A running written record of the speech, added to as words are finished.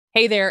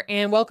Hey there,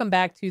 and welcome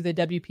back to the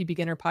WP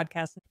Beginner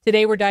Podcast.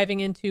 Today, we're diving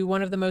into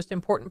one of the most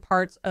important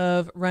parts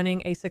of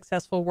running a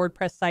successful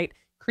WordPress site,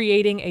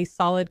 creating a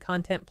solid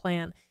content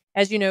plan.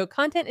 As you know,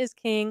 content is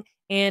king,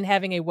 and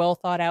having a well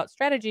thought out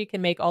strategy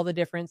can make all the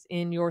difference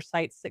in your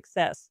site's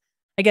success.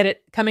 I get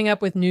it. Coming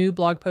up with new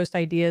blog post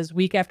ideas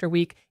week after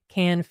week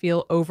can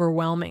feel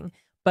overwhelming,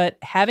 but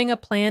having a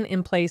plan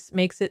in place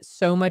makes it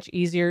so much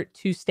easier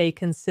to stay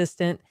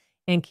consistent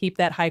and keep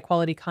that high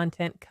quality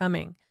content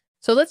coming.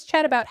 So let's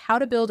chat about how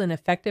to build an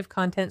effective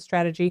content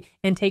strategy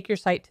and take your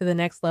site to the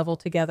next level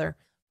together.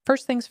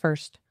 First things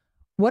first,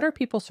 what are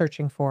people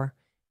searching for?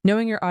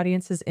 Knowing your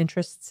audience's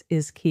interests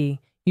is key.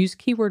 Use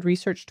keyword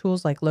research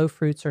tools like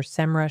LowFruits or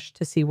Semrush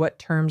to see what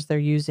terms they're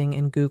using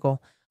in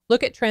Google.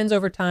 Look at trends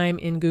over time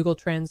in Google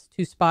Trends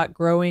to spot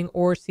growing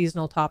or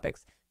seasonal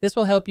topics. This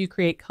will help you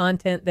create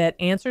content that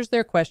answers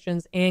their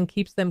questions and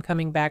keeps them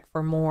coming back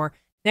for more.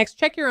 Next,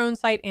 check your own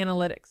site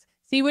analytics.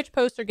 See which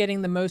posts are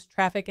getting the most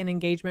traffic and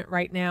engagement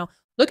right now.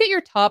 Look at your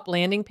top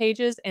landing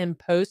pages and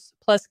posts,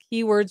 plus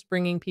keywords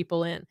bringing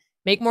people in.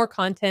 Make more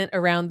content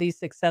around these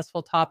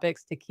successful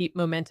topics to keep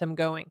momentum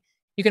going.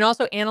 You can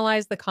also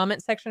analyze the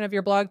comment section of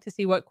your blog to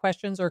see what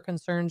questions or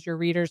concerns your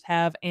readers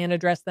have and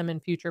address them in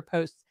future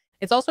posts.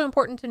 It's also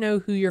important to know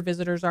who your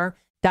visitors are.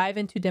 Dive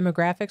into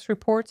demographics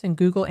reports and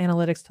Google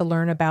Analytics to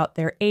learn about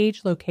their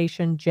age,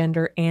 location,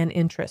 gender, and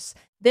interests.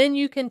 Then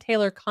you can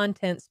tailor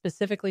content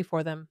specifically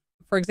for them.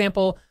 For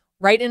example,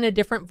 write in a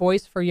different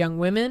voice for young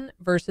women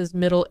versus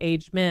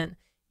middle-aged men.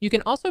 You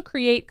can also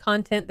create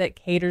content that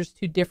caters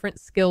to different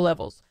skill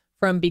levels,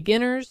 from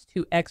beginners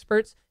to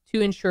experts,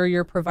 to ensure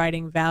you're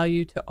providing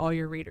value to all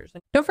your readers.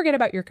 And don't forget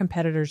about your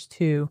competitors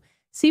too.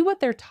 See what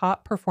their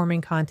top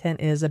performing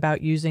content is about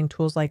using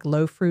tools like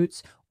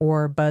LowFruits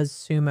or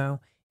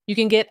BuzzSumo. You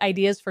can get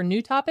ideas for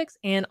new topics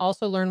and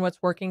also learn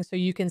what's working so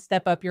you can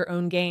step up your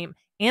own game.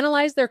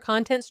 Analyze their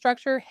content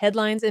structure,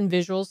 headlines, and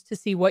visuals to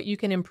see what you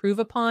can improve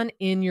upon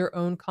in your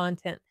own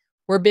content.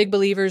 We're big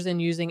believers in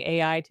using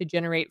AI to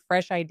generate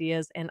fresh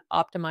ideas and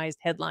optimized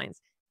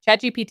headlines.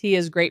 ChatGPT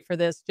is great for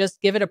this.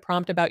 Just give it a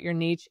prompt about your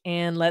niche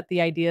and let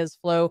the ideas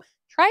flow.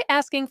 Try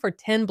asking for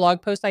 10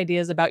 blog post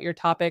ideas about your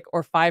topic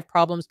or 5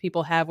 problems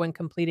people have when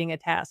completing a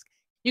task.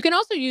 You can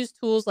also use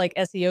tools like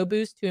SEO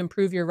Boost to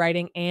improve your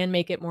writing and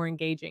make it more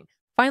engaging.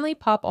 Finally,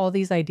 pop all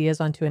these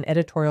ideas onto an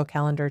editorial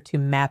calendar to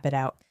map it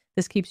out.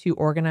 This keeps you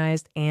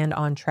organized and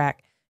on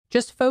track.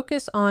 Just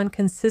focus on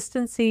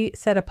consistency,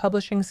 set a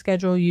publishing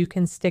schedule you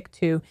can stick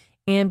to,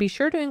 and be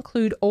sure to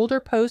include older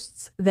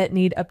posts that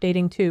need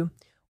updating too.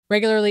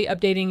 Regularly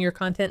updating your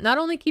content not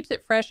only keeps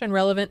it fresh and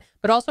relevant,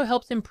 but also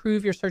helps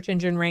improve your search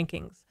engine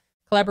rankings.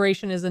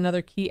 Collaboration is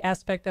another key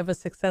aspect of a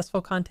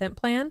successful content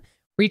plan.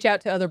 Reach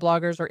out to other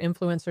bloggers or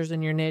influencers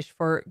in your niche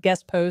for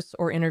guest posts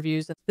or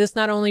interviews. This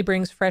not only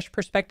brings fresh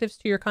perspectives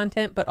to your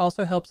content, but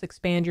also helps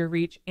expand your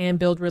reach and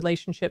build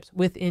relationships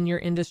within your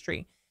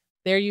industry.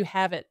 There you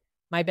have it,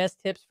 my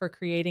best tips for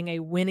creating a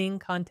winning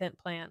content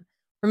plan.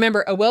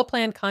 Remember, a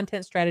well-planned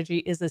content strategy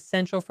is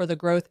essential for the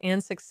growth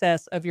and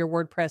success of your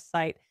WordPress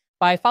site.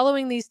 By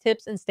following these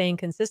tips and staying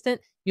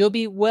consistent, you'll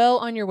be well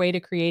on your way to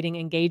creating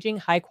engaging,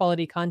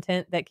 high-quality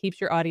content that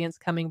keeps your audience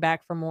coming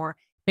back for more.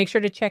 Make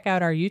sure to check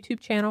out our YouTube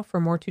channel for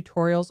more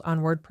tutorials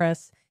on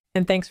WordPress.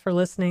 And thanks for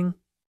listening.